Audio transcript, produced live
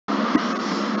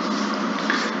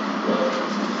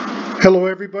Hello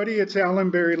everybody, it's Alan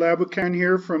Barry Labucan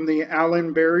here from the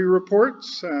Alan Barry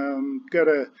Reports. Got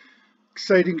a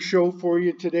exciting show for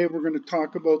you today. We're going to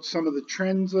talk about some of the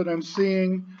trends that I'm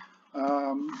seeing.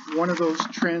 One of those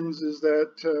trends is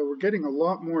that we're getting a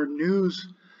lot more news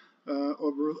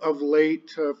of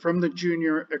late from the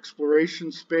junior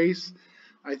exploration space.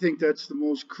 I think that's the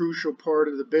most crucial part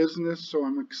of the business, so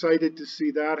I'm excited to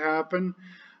see that happen.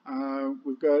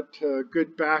 We've got a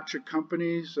good batch of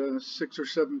companies, 6 or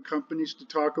 7 companies to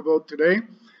talk about today.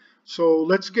 So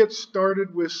let's get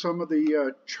started with some of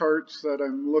the charts that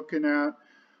I'm looking at.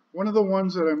 One of the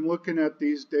ones that I'm looking at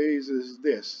these days is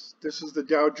this. This is the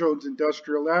Dow Jones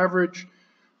Industrial Average,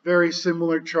 very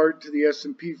similar chart to the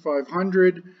S&P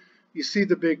 500. You see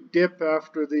the big dip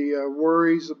after the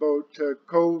worries about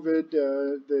COVID,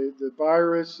 the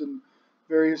virus, and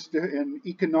various and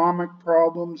economic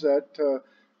problems that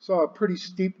saw a pretty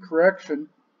steep correction,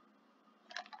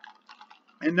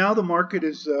 and now the market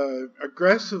is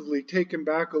aggressively taking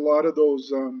back a lot of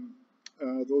those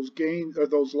gains or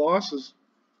those losses.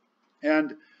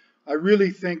 And I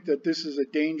really think that this is a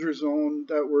danger zone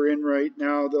that we're in right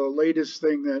now. The latest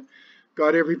thing that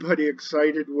got everybody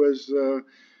excited was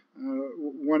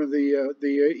one of the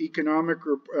economic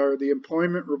or the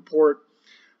employment report.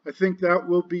 I think that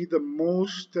will be the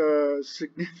most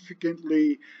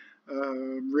significantly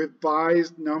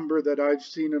revised number that I've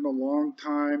seen in a long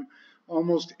time.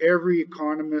 Almost every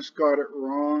economist got it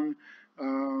wrong.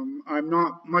 I'm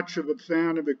not much of a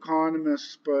fan of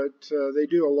economists, but they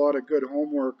do a lot of good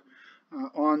homework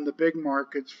on the big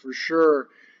markets for sure.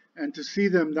 And to see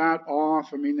them that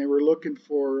off, I mean, they were looking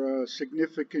for a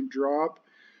significant drop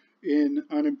in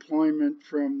unemployment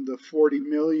from the 40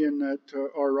 million that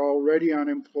are already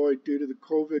unemployed due to the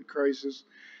COVID crisis.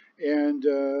 And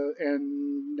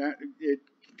that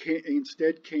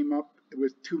instead came up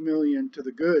with 2 million to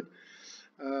the good.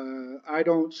 I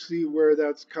don't see where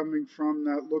that's coming from.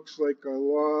 That looks like a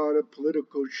lot of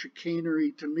political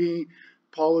chicanery to me.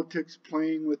 Politics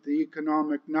playing with the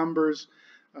economic numbers.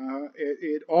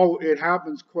 It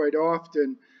happens quite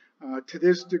often. To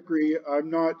this degree,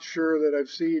 I'm not sure that I've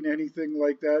seen anything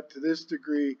like that to this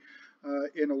degree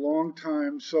in a long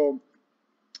time. So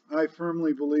I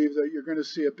firmly believe that you're going to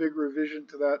see a big revision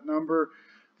to that number,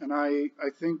 and I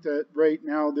think that right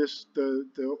now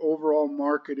the overall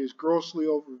market is grossly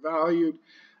overvalued.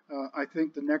 I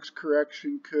think the next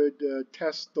correction could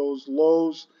test those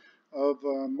lows of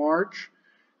March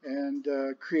and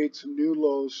create some new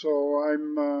lows. So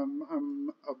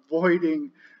I'm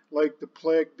avoiding like the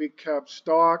plague big cap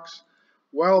stocks.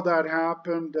 While that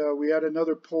happened, we had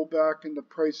another pullback in the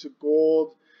price of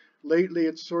gold. Lately,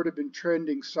 it's sort of been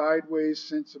trending sideways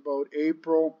since about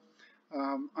April.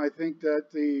 I think that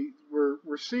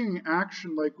we're seeing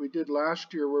action like we did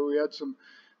last year, where we had some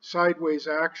sideways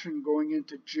action going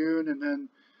into June, and then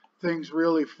things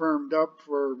really firmed up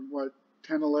for,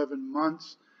 10, 11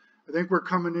 months. I think we're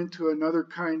coming into another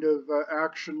kind of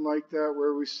action like that,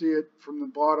 where we see it from the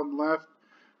bottom left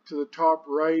to the top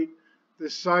right.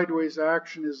 This sideways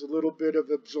action is a little bit of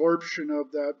absorption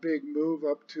of that big move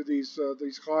up to these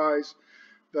highs.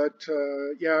 But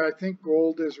yeah, I think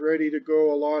gold is ready to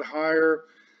go a lot higher.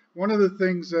 One of the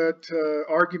things that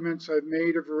arguments I've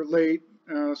made of late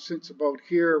since about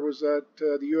here was that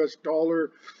the US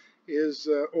dollar is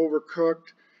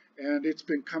overcooked, and it's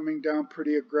been coming down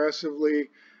pretty aggressively.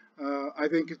 I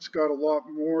think it's got a lot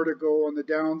more to go on the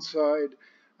downside.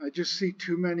 I just see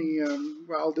too many,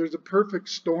 well, there's a perfect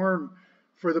storm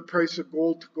for the price of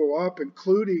gold to go up,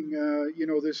 including,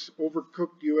 this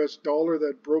overcooked US dollar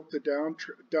that broke the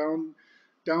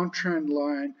downtrend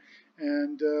line.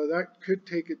 And that could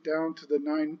take it down to the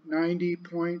 990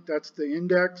 point, that's the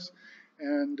index,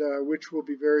 and which will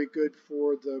be very good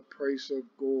for the price of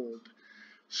gold.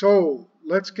 So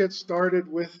let's get started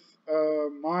with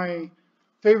my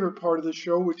favorite part of the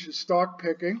show, which is stock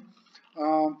picking.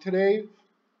 Today,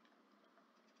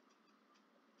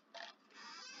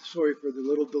 sorry for the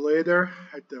little delay there.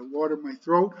 I had to water my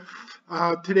throat.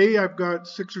 Today I've got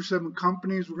 6 or 7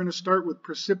 companies. We're going to start with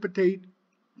Precipitate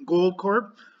Gold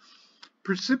Corp.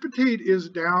 Precipitate is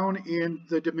down in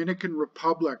the Dominican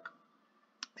Republic,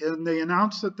 and they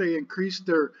announced that they increased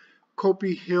their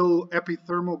Kopi Hill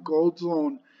epithermal gold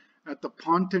zone at the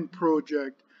Ponton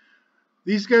project.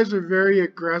 These guys are very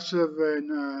aggressive,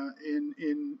 and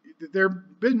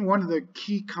they've been one of the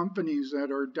key companies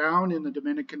that are down in the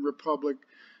Dominican Republic,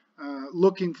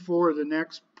 looking for the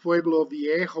next Pueblo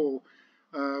Viejo,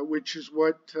 which is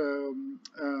what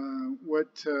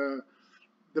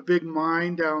the big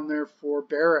mine down there for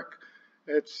Barrick.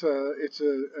 It's a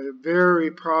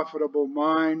very profitable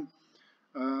mine.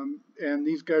 and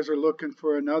these guys are looking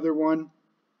for another one.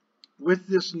 With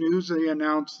this news, they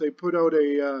announced they put out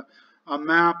a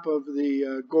map of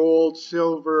the gold,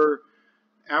 silver,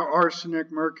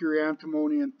 arsenic, mercury,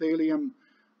 antimony, and thallium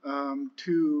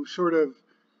to sort of,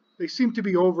 they seem to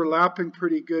be overlapping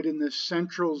pretty good in this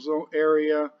central zone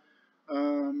area.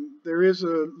 There is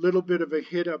a little bit of a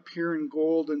hit up here in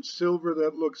gold and silver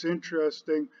that looks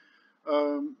interesting.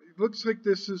 It looks like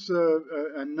this is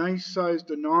a nice sized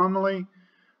anomaly.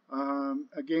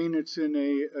 Again, it's in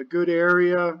a good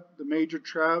area. The major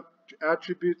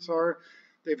attributes are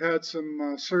they've had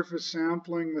some surface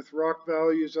sampling with rock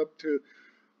values up to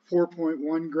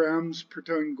 4.1 grams per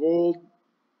ton gold.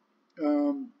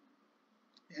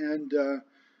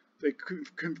 They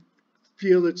can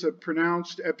feel it's a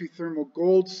pronounced epithermal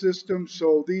gold system.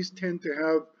 So these tend to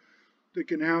have, they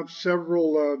can have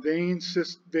several veins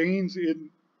in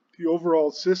the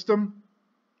overall system.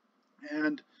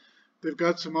 And they've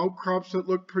got some outcrops that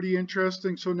look pretty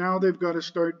interesting. So now they've got to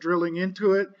start drilling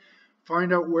into it,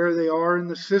 find out where they are in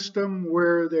the system,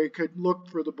 where they could look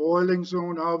for the boiling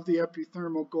zone of the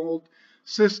epithermal gold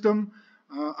system.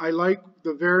 I like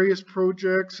the various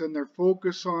projects and their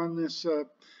focus on this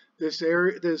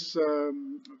area,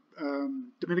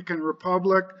 Dominican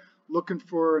Republic, looking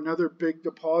for another big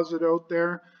deposit out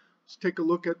there. Let's take a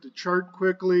look at the chart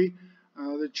quickly.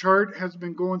 The chart has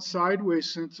been going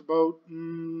sideways since about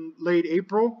late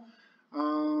April.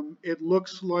 It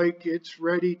looks like it's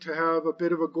ready to have a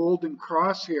bit of a golden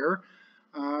cross here,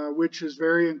 which is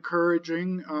very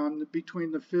encouraging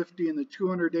between the 50 and the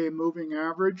 200-day moving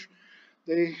average.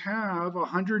 They have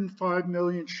 105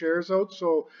 million shares out,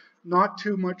 so not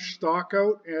too much stock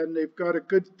out, and they've got a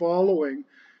good following.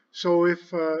 So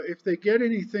if they get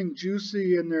anything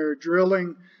juicy in their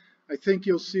drilling, I think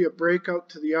you'll see a breakout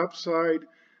to the upside.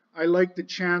 I like the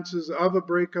chances of a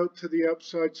breakout to the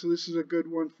upside, so this is a good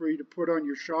one for you to put on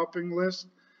your shopping list.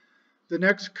 The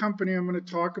next company I'm going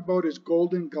to talk about is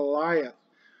Golden Goliath.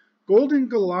 Golden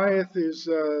Goliath is,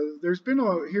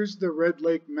 here's the Red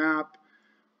Lake map.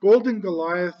 Golden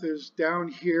Goliath is down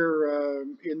here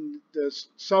in the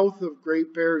south of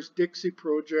Great Bear's Dixie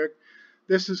project.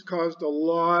 This has caused a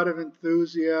lot of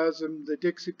enthusiasm. The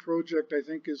Dixie project, I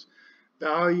think, is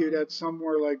valued at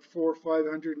somewhere like $400 or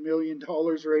 $500 million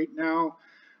right now.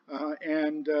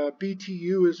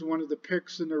 BTU is one of the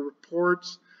picks in the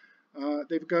reports.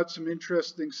 They've got some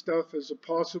interesting stuff as a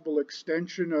possible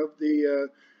extension of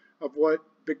what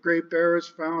the Great Bear has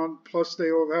found. Plus they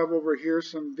have over here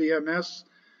some VMS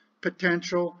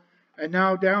potential. And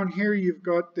now down here you've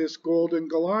got this Golden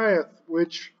Goliath,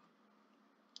 which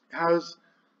has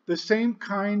the same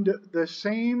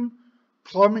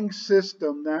plumbing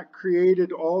system that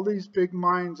created all these big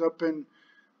mines up in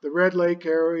the Red Lake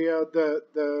area.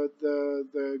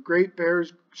 The Great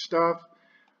Bears stuff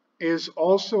is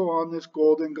also on this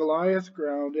Golden Goliath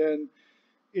ground, and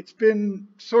it's been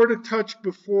sort of touched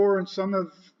before and some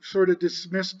have sort of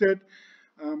dismissed it.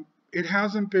 It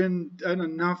hasn't been done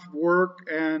enough work,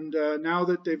 and now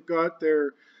that they've got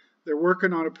they're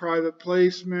working on a private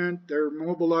placement, they're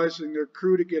mobilizing their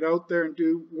crew to get out there and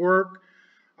do work.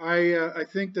 I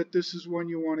think that this is one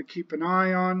you want to keep an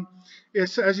eye on.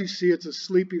 It's, as you see, it's a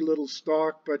sleepy little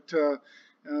stock, but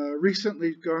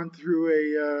recently gone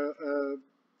through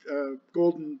a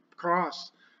golden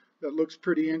cross that looks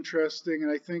pretty interesting,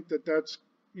 and I think that that's,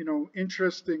 you know,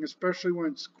 interesting, especially when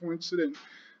it's coincident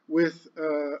with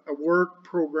a work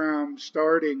program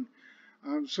starting.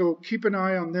 So keep an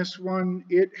eye on this one.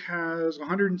 It has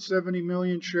 170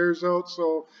 million shares out,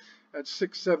 so at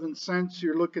 6-7 cents,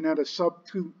 you're looking at a sub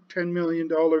 $10 million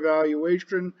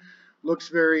valuation. Looks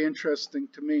very interesting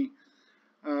to me.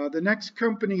 The next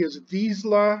company is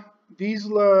Vizsla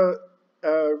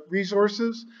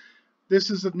Resources. This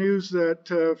is the news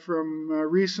that from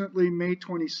recently, May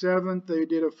 27th, they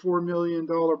did a $4 million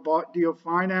bought deal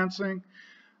financing.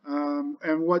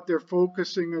 And what they're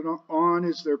focusing on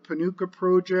is their Panuca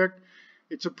project.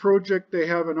 It's a project they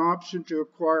have an option to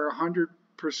acquire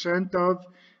 100% of.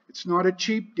 It's not a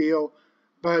cheap deal,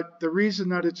 but the reason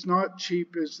that it's not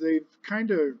cheap is they've kind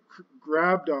of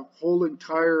grabbed a whole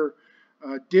entire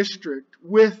district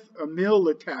with a mill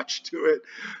attached to it,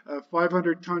 a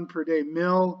 500 ton per day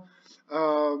mill.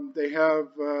 They have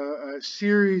a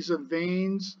series of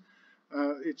veins.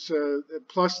 It's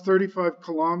plus 35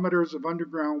 kilometers of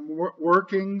underground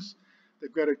workings.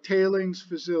 They've got a tailings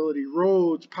facility,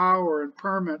 roads, power, and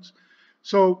permits.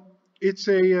 So it's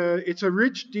a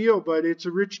rich deal, but it's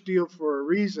a rich deal for a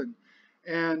reason.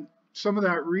 And some of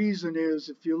that reason is,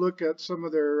 if you look at some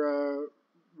of their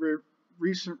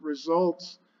recent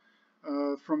results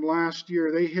from last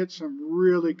year, they hit some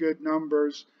really good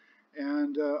numbers.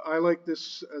 And I like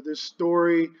this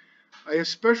story. I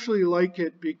especially like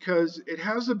it because it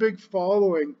has a big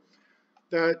following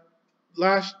that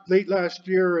late last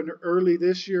year and early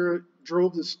this year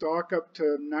drove the stock up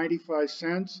to 95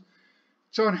 cents.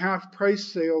 It's on half price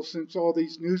sale since all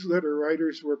these newsletter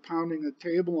writers were pounding the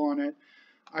table on it.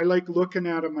 I like looking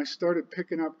at them. I started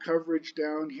picking up coverage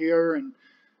down here, and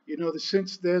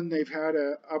since then they've had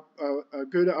a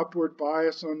good upward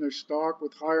bias on their stock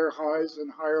with higher highs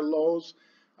and higher lows.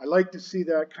 I like to see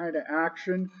that kind of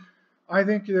action. I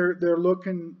think they're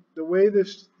looking the way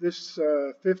this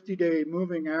 50-day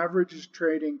moving average is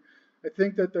trading. I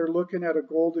think that they're looking at a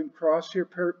golden cross here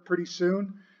pretty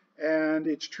soon, and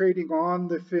it's trading on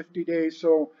the 50-day.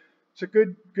 So it's a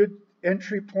good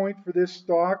entry point for this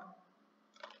stock.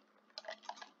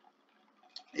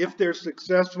 If they're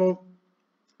successful,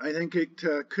 I think it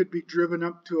could be driven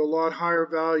up to a lot higher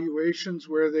valuations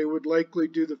where they would likely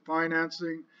do the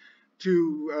financing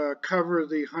to cover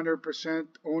the 100%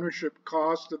 ownership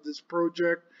cost of this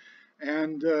project,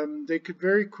 and they could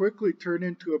very quickly turn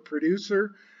into a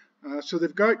producer. So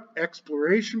they've got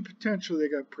exploration potential, they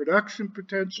got production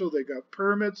potential, they got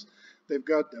permits, they've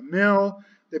got the mill,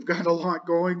 they've got a lot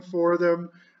going for them.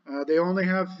 They only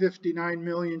have 59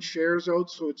 million shares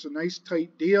out, so it's a nice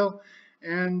tight deal.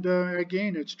 And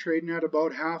again, it's trading at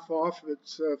about half off of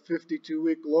its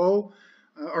 52-week low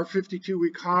or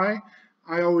 52-week high.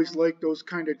 I always like those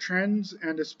kind of trends,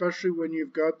 and especially when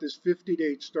you've got this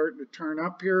 50-day starting to turn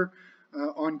up here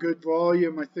on good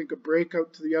volume. I think a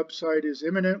breakout to the upside is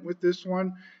imminent with this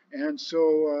one, and so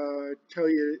I tell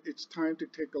you, it's time to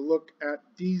take a look at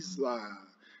Vizsla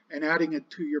and adding it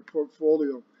to your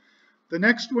portfolio. The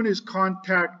next one is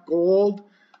Contact Gold.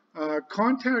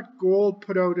 Contact Gold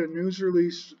put out a news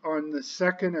release on the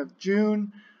 2nd of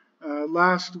June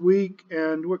last week,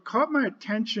 and what caught my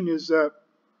attention is that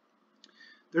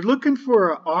they're looking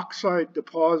for an oxide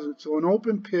deposit, so an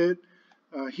open pit,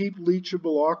 heap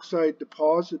leachable oxide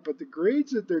deposit, but the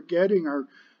grades that they're getting are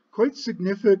quite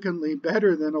significantly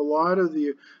better than a lot of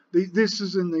this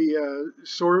is in the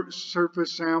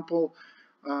surface sample,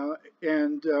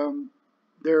 and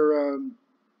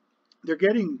they're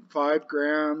getting 5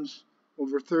 grams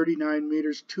over 39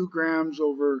 meters, 2 grams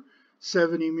over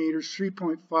 70 meters,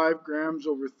 3.5 grams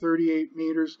over 38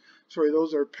 meters. Sorry,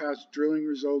 those are past drilling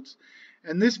results.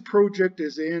 And this project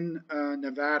is in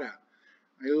Nevada.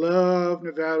 I love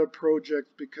Nevada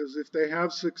projects because if they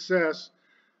have success,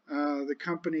 the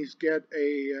companies get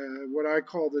what I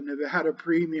call the Nevada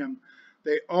premium.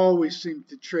 They always seem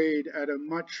to trade at a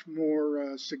much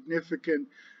more significant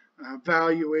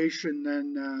valuation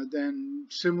than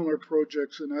similar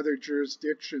projects in other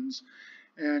jurisdictions.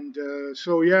 And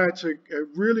so yeah, it's a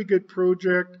really good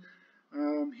project.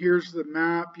 Here's the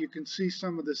map. You can see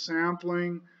some of the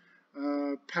sampling.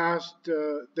 The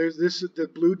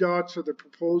blue dots are the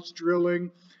proposed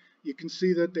drilling. You can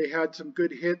see that they had some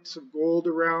good hits of gold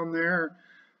around there.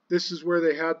 This is where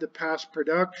they had the past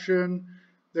production.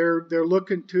 They're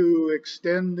looking to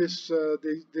extend this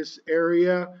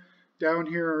area down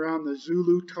here around the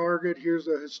Zulu target. Here's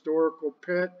a historical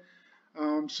pit.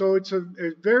 So it's a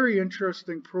very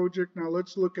interesting project. Now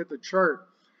let's look at the chart.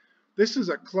 This is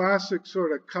a classic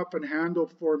sort of cup and handle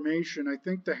formation. I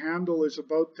think the handle is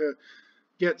about to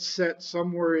get set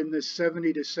somewhere in this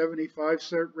 70 to 75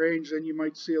 cent range. Then you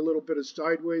might see a little bit of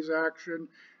sideways action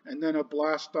and then a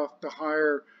blast off to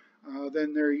higher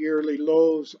than their yearly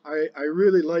lows. I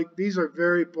really like, these are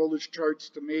very bullish charts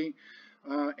to me.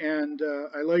 And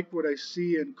I like what I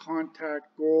see in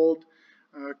Contact Gold.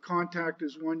 Contact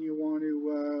is one you want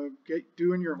to get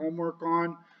doing your homework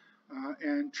on.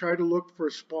 And try to look for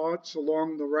spots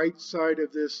along the right side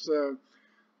of this,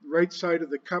 right side of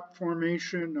the cup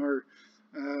formation, or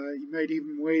you might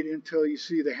even wait until you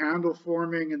see the handle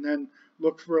forming and then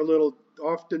look for a little,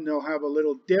 often they'll have a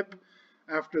little dip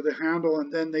after the handle and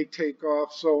then they take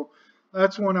off. So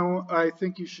that's one I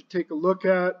think you should take a look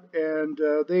at, and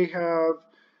they have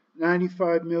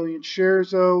 95 million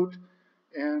shares out,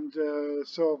 and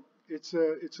so it's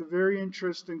a very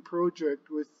interesting project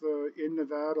with in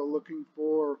Nevada looking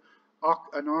for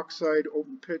an oxide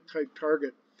open pit type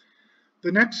target.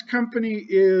 The next company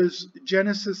is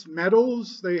Genesis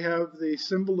Metals. They have the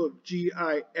symbol of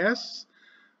GIS.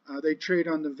 They trade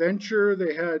on the Venture.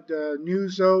 They had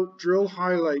news out, drill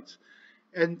highlights,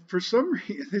 and for some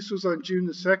reason, this was on June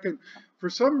the 2nd, for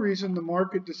some reason the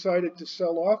market decided to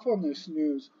sell off on this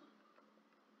news.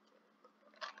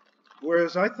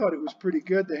 Whereas I thought it was pretty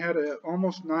good. They had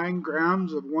almost 9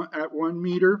 grams at 1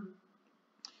 meter,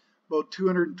 about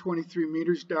 223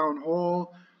 meters down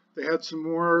hole. They had some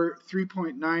more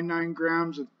 3.99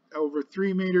 grams over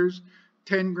 3 meters,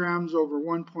 10 grams over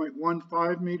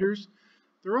 1.15 meters.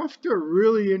 They're off to a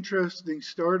really interesting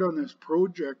start on this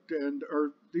project, and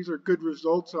these are good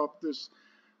results off this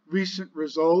recent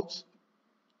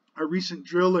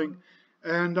drilling.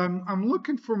 And I'm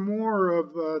looking for more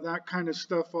of that kind of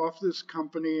stuff off this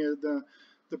company.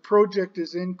 The project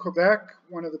is in Quebec,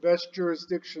 one of the best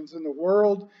jurisdictions in the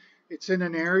world. It's in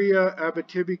an area,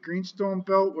 Abitibi Greenstone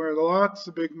Belt, where lots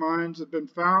of big mines have been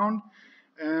found.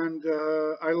 And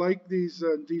I like these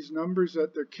numbers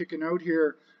that they're kicking out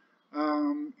here.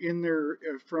 In there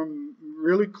from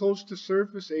really close to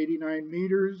surface, 89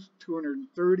 meters,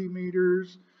 230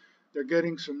 meters. They're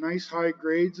getting some nice high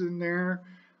grades in there.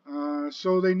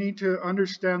 So they need to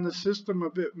understand the system a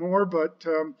bit more, but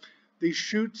these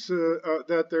chutes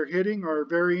that they're hitting are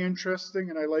very interesting,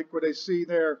 and I like what I see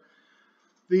there.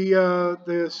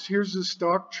 Here's the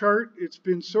stock chart. It's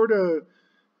been sort of,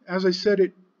 as I said,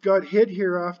 it got hit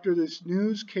here after this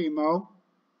news came out.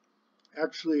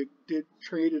 Actually, it did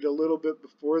trade it a little bit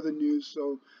before the news,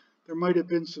 so there might have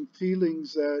been some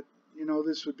feelings that, you know,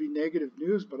 this would be negative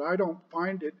news, but I don't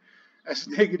find it as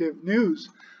negative news.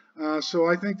 So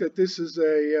I think that this is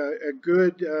a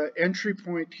good entry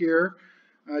point here.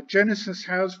 Genesis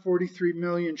has 43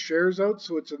 million shares out,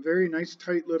 so it's a very nice,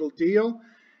 tight little deal.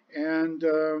 And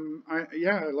I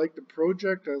like the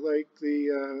project. I like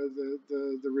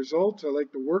the results. I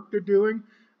like the work they're doing.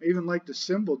 I even like the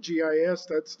symbol GIS.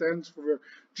 That stands for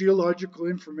Geological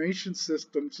Information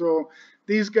System. So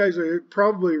these guys are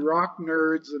probably rock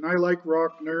nerds, and I like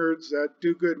rock nerds that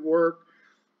do good work,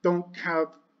 don't have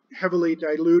heavily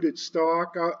diluted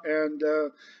stock, and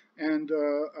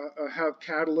have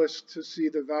catalysts to see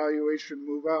the valuation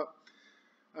move up.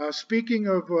 Speaking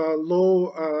of low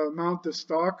amount of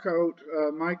stock out,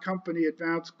 my company,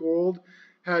 Advanced Gold,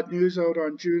 had news out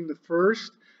on June the 1st.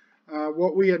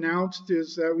 What we announced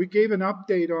is that we gave an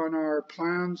update on our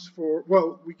plans for,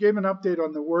 we gave an update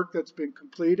on the work that's been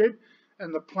completed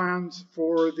and the plans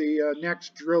for the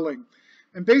next drilling.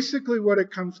 And basically what it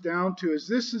comes down to is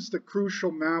this is the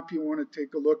crucial map you want to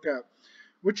take a look at.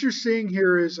 What you're seeing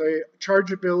here is a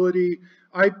chargeability.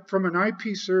 From an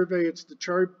IP survey, it's the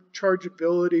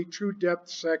chargeability true depth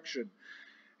section.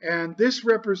 And this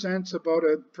represents about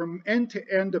from end to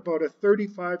end, about a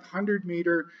 3,500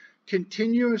 meter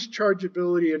continuous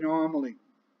chargeability anomaly.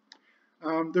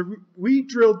 We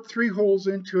drilled 3 holes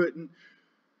into it, and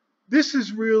this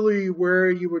is really where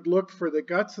you would look for the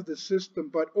guts of the system,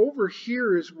 but over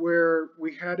here is where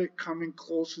we had it coming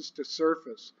closest to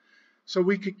surface. So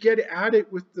we could get at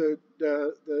it with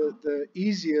the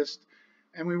easiest,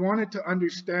 and we wanted to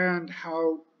understand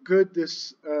how good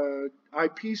this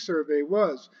IP survey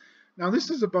was. Now this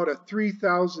is about a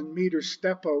 3,000 meter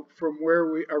step out from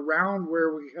around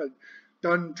where we had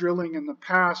done drilling in the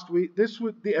past.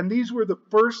 And these were the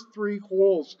first 3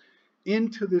 holes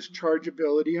into this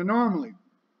chargeability anomaly.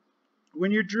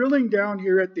 When you're drilling down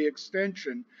here at the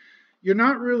extension, you're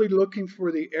not really looking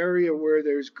for the area where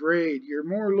there's grade. You're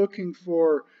more looking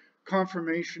for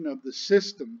confirmation of the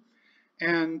system.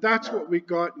 And that's what we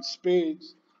got in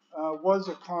spades, was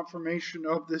a confirmation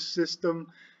of this system.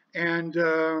 And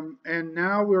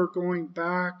now we're going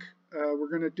back. We're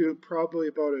going to do probably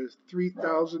about a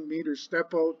 3,000 meter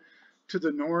step out to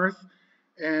the north.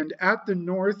 And at the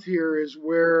north here is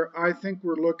where I think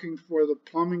we're looking for the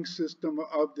plumbing system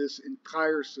of this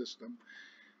entire system.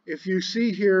 If you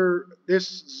see here,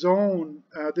 this zone,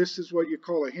 this is what you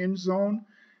call a hinge zone,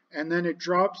 and then it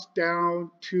drops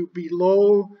down to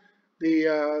below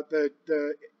the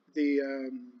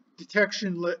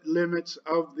detection limits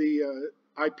of the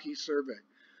IP survey.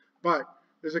 But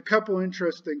there's a couple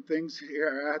interesting things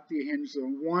here at the hinge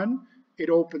zone. 1, it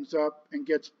opens up and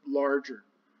gets larger.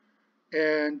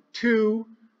 And 2,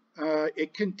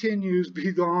 it continues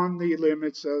beyond the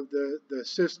limits of the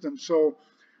system. So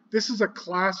this is a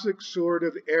classic sort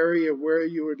of area where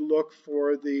you would look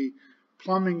for the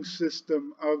plumbing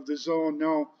system of the zone.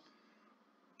 Now,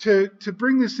 to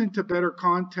bring this into better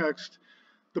context,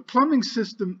 the plumbing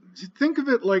system, think of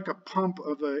it like a pump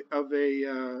of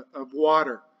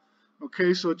water.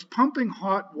 Okay, so it's pumping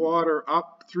hot water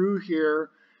up through here,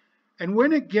 and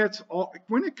when it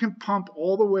can pump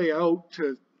all the way out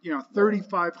to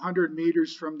 3,500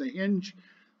 meters from the hinge,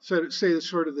 so say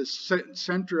sort of the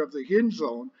center of the hinge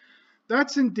zone,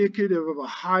 that's indicative of a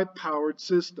high-powered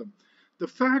system. The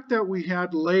fact that we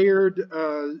had layered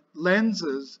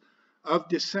lenses of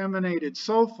disseminated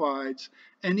sulfides,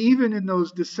 and even in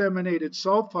those disseminated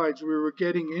sulfides, we were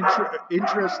getting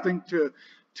interesting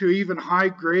to even high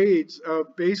grades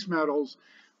of base metals.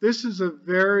 This is a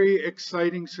very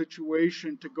exciting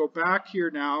situation to go back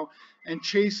here now and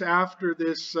chase after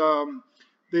this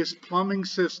this plumbing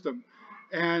system.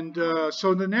 And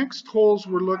so the next holes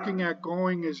we're looking at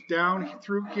going is down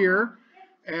through here,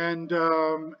 and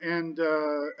to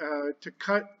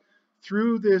cut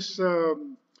through this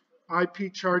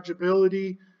IP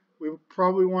chargeability, we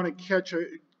probably want to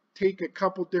take a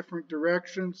couple different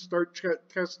directions, start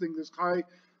testing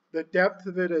the depth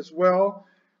of it as well.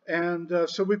 And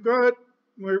so we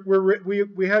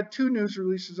had 2 news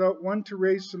releases out, one to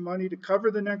raise some money to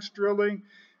cover the next drilling,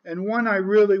 and one I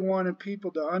really wanted people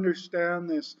to understand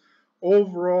this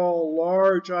overall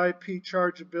large IP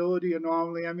chargeability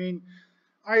anomaly. I mean,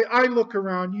 I look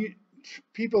around,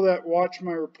 people that watch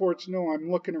my reports know I'm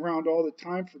looking around all the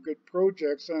time for good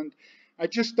projects, and I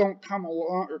just don't come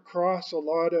across a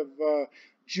lot of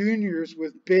juniors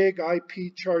with big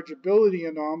IP chargeability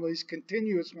anomalies,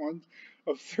 continuous ones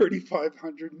of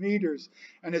 3,500 meters,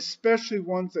 and especially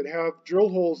ones that have drill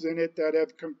holes in it that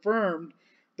have confirmed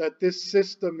that this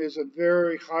system is a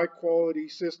very high quality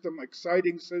system,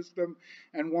 exciting system,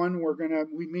 and one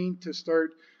we mean to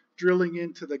start drilling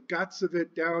into the guts of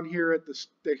it down here at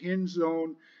the hinge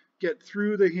zone, get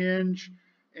through the hinge,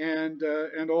 and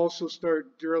also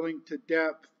start drilling to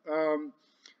depth.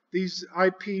 These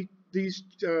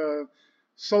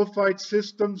sulfide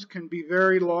systems can be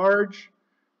very large,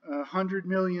 100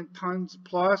 million tons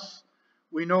plus.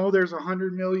 We know there's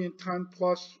 100 million ton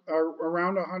plus,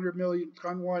 around 100 million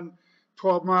ton one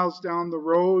 12 miles down the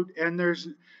road, and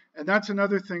that's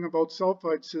another thing about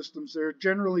sulfide systems. They're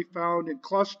generally found in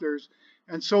clusters,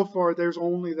 and so far there's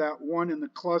only that one in the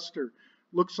cluster.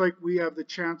 Looks like we have the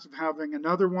chance of having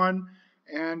another one,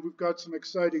 and we've got some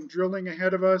exciting drilling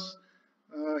ahead of us.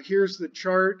 Here's the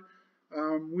chart.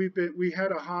 We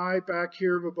had a high back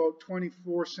here of about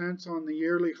 24 cents on the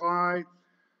yearly high.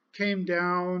 Came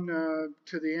down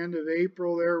to the end of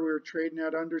April there. We were trading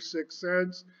at under 6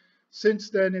 cents. Since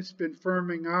then, it's been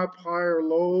firming up, higher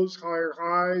lows, higher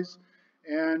highs,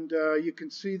 and you can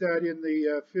see that in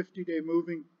the 50-day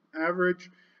moving average.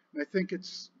 And I think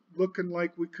it's looking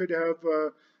like we could have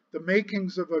the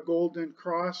makings of a golden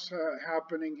cross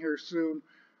happening here soon,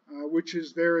 which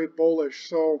is very bullish.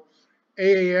 So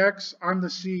AAX, I'm the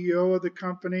CEO of the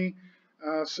company.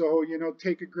 So, you know,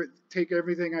 take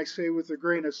everything I say with a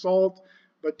grain of salt,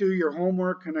 but do your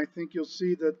homework, and I think you'll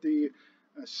see that the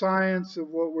science of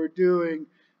what we're doing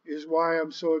is why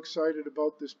I'm so excited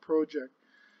about this project.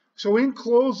 So in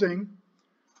closing,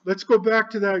 let's go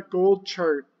back to that gold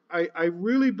chart. I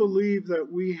really believe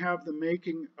that we have the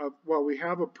making of, well, we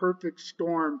have a perfect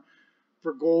storm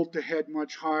for gold to head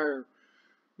much higher.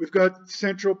 We've got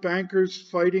central bankers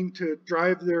fighting to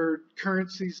drive their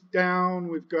currencies down.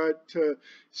 We've got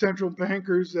central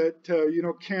bankers that, you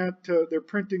know, they're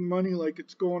printing money like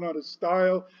it's going out of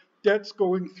style. Debt's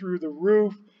going through the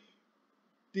roof.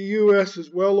 The U.S.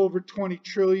 is well over $20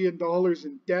 trillion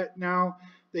in debt now.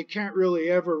 They can't really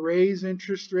ever raise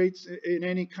interest rates in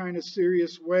any kind of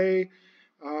serious way.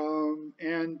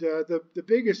 The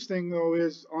biggest thing, though,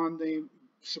 is on the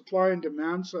supply and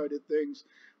demand side of things.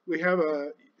 We have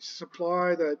a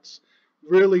supply that's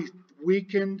really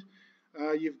weakened.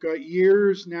 You've got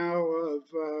years now of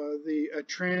a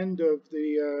trend of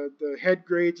the head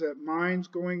grades at mines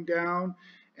going down,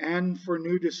 and for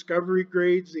new discovery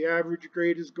grades, the average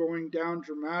grade is going down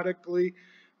dramatically.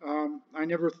 I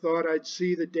never thought I'd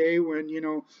see the day when, you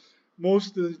know,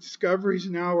 most of the discoveries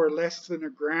now are less than a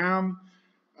gram.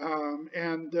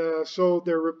 So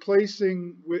they're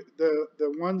replacing with the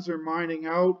ones they're mining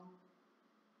out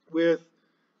with,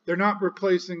 they're not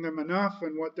replacing them enough,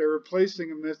 and what they're replacing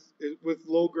them with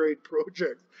low-grade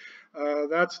projects.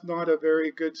 That's not a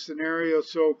very good scenario.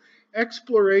 So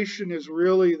exploration is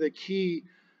really the key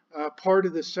part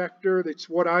of the sector. That's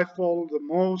what I follow the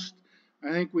most.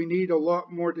 I think we need a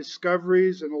lot more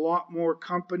discoveries and a lot more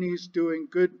companies doing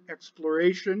good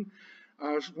exploration.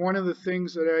 One of the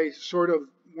things that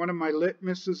one of my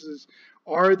litmuses is,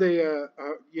 are they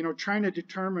you know, trying to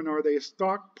determine, are they a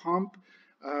stock pump,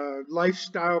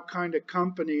 lifestyle kind of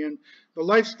company? And the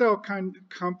lifestyle kind of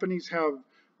companies have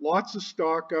lots of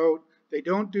stock out, they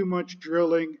don't do much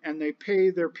drilling, and they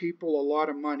pay their people a lot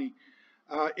of money.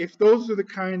 If those are the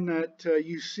kind that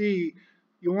you see,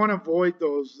 you want to avoid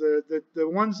those. The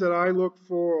ones that I look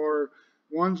for are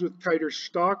ones with tighter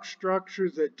stock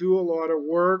structures that do a lot of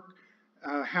work,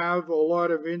 have a lot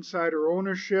of insider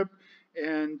ownership,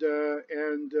 and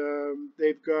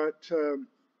they've got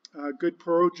good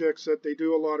projects that they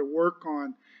do a lot of work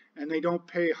on, and they don't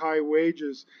pay high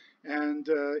wages. And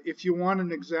if you want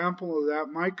an example of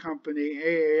that, my company,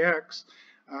 AAX,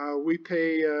 we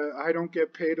pay, I don't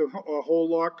get paid a whole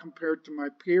lot compared to my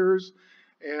peers,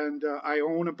 and I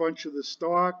own a bunch of the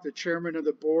stock. The chairman of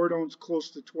the board owns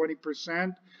close to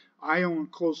 20%. I own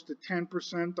close to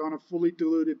 10% on a fully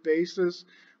diluted basis.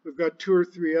 We've got 2 or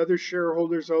 3 other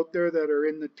shareholders out there that are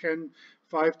in the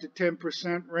 5 to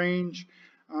 10% range.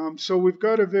 So we've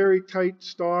got a very tight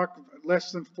stock,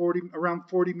 less than 40, around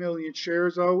 40 million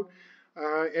shares out.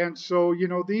 And so, you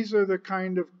know, these are the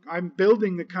kind of, I'm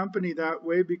building the company that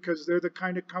way because they're the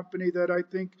kind of company that I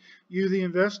think you, the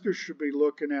investors, should be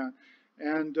looking at.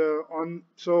 And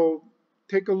so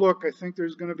take a look. I think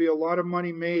there's going to be a lot of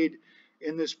money made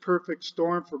in this perfect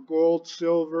storm for gold,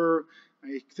 silver.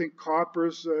 I think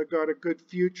copper's got a good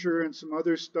future and some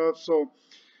other stuff. So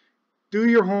do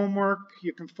your homework.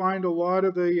 You can find a lot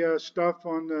of the stuff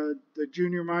on the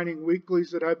Junior Mining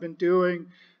Weeklies that I've been doing.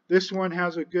 This one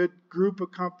has a good group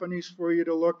of companies for you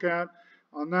to look at.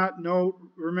 On that note,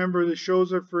 remember the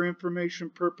shows are for information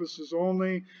purposes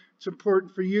only. It's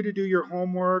important for you to do your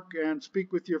homework and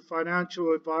speak with your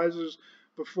financial advisors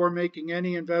before making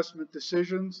any investment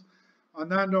decisions. On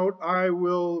that note, I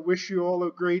will wish you all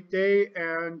a great day,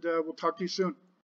 and we'll talk to you soon.